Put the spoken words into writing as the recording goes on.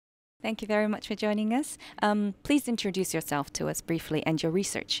Thank you very much for joining us. Please introduce yourself to us briefly and your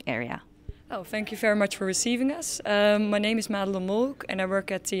research area. Oh, thank you very much for receiving us. My name is Madelon Molhoek and I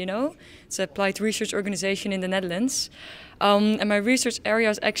work at TNO. It's an applied research organization in the Netherlands. And my research area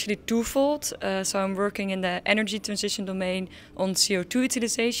is actually twofold. So I'm working in the energy transition domain on CO2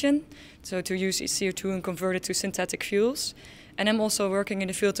 utilization. So to use CO2 and convert it to synthetic fuels. And I'm also working in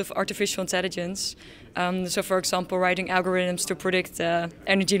the field of artificial intelligence. So for example, writing algorithms to predict the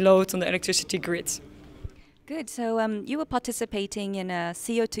energy load on the electricity grid. Good. So you were participating in a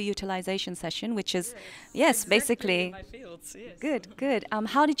CO2 utilization session, which is, yes, basically in my fields, yes. Good, good.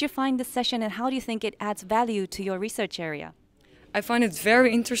 How did you find the session and how do you think it adds value to your research area? I find it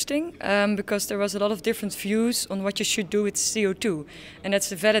very interesting because there was a lot of different views on what you should do with CO2. And that's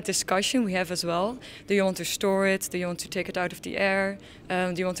a valid discussion we have as well. Do you want to store it? Do you want to take it out of the air?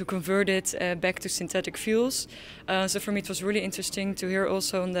 Do you want to convert it back to synthetic fuels? So for me it was really interesting to hear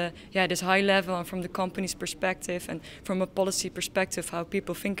also on the this high level and from the company's perspective and from a policy perspective how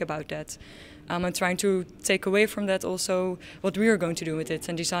people think about that. And trying to take away from that also what we are going to do with it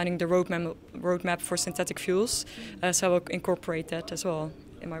and designing the roadmap for synthetic fuels. So I'll incorporate that as well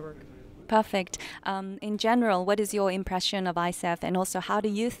in my work. Perfect. In general, what is your impression of ICEF and also how do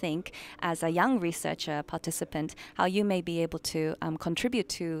you think, as a young researcher participant, how you may be able to contribute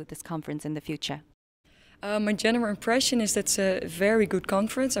to this conference in the future? My general impression is that it's a very good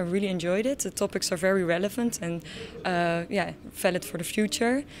conference. I really enjoyed it. The topics are very relevant and valid for the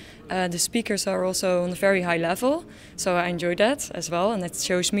future. The speakers are also on a very high level, so I enjoyed that as well. And that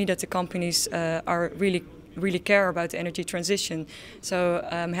shows me that the companies are really care about the energy transition. So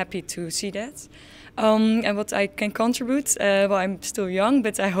I'm happy to see that. And what I can contribute, well, I'm still young,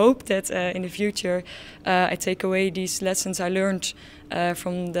 but I hope that in the future I take away these lessons I learned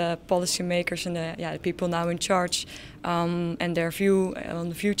from the policymakers and the people now in charge and their view on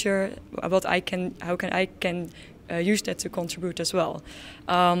the future. How I can use that to contribute as well.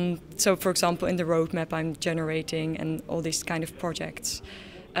 So, for example, in the roadmap I'm generating and all these kind of projects.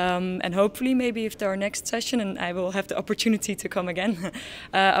 And hopefully maybe if there are next session and I will have the opportunity to come again,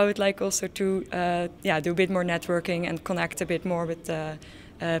 I would like also to do a bit more networking and connect a bit more with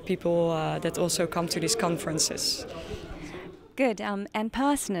people that also come to these conferences. Good. And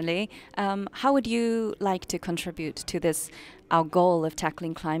personally, how would you like to contribute to this, our goal of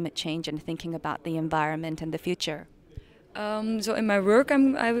tackling climate change and thinking about the environment and the future? So in my work,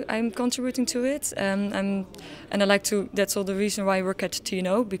 I'm contributing to it, and I like to. That's all the reason why I work at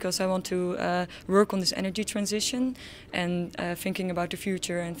TNO, because I want to work on this energy transition and thinking about the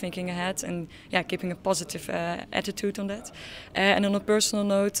future and thinking ahead, and keeping a positive attitude on that. And on a personal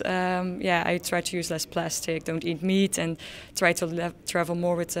note, I try to use less plastic, don't eat meat, and try to travel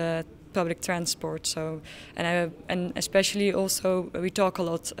more with public transport. So, and especially also we talk a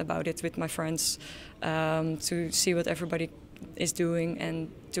lot about it with my friends to see what everybody is doing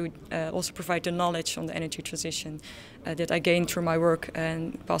and to also provide the knowledge on the energy transition that I gained through my work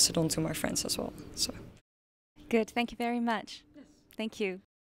and pass it on to my friends as well. So. Good. Thank you very much. Yes. Thank you.